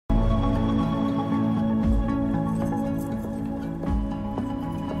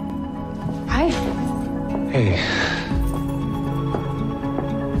Hey.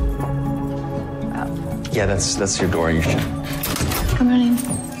 Yeah, that's your door. You should. I'm running.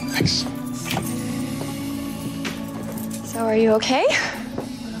 Thanks. So are you okay?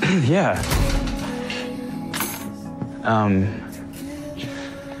 Yeah.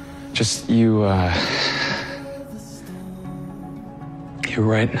 Just you're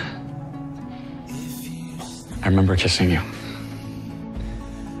right. I remember kissing you.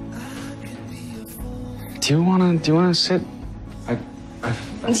 Do you wanna sit? I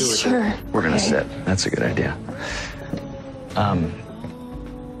feel Sure. like we're gonna sit. That's a good idea.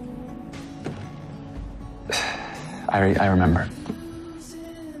 I remember.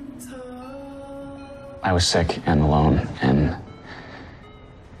 I was sick and alone, and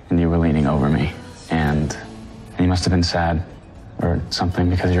you were leaning over me, and you must have been sad or something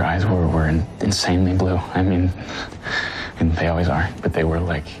because your eyes were insanely blue. I mean, and they always are, but they were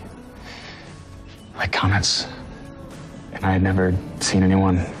like comets. And I had never seen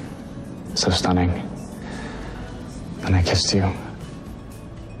anyone so stunning. And I kissed you.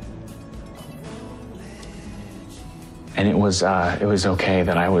 And it was okay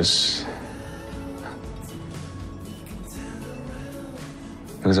that It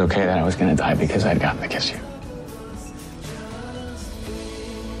was okay that I was gonna die because I'd gotten to kiss you.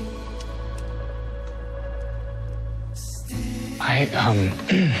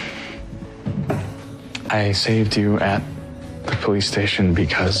 I saved you at the police station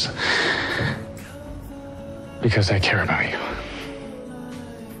because I care about you.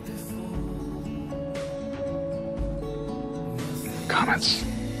 Comments.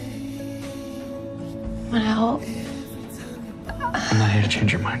 Mon-el. I'm not here to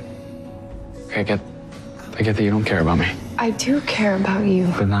change your mind. Okay, I get that you don't care about me. I do care about you.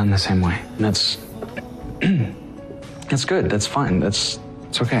 But not in the same way. And that's good. That's fine. It's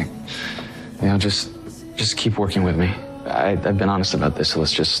okay. You know, just keep working with me. I've been honest about this, so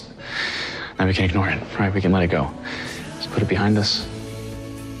let's just now we can ignore it, right? We can let it go. Just put it behind us.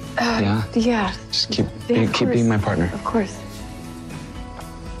 Yeah. Yeah. Just keep being my partner. Of course.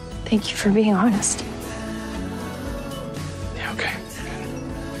 Thank you for being honest. Yeah. Okay.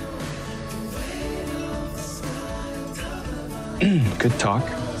 Good talk.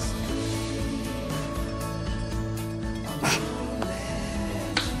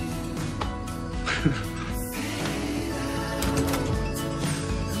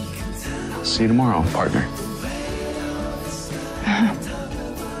 See you tomorrow, partner.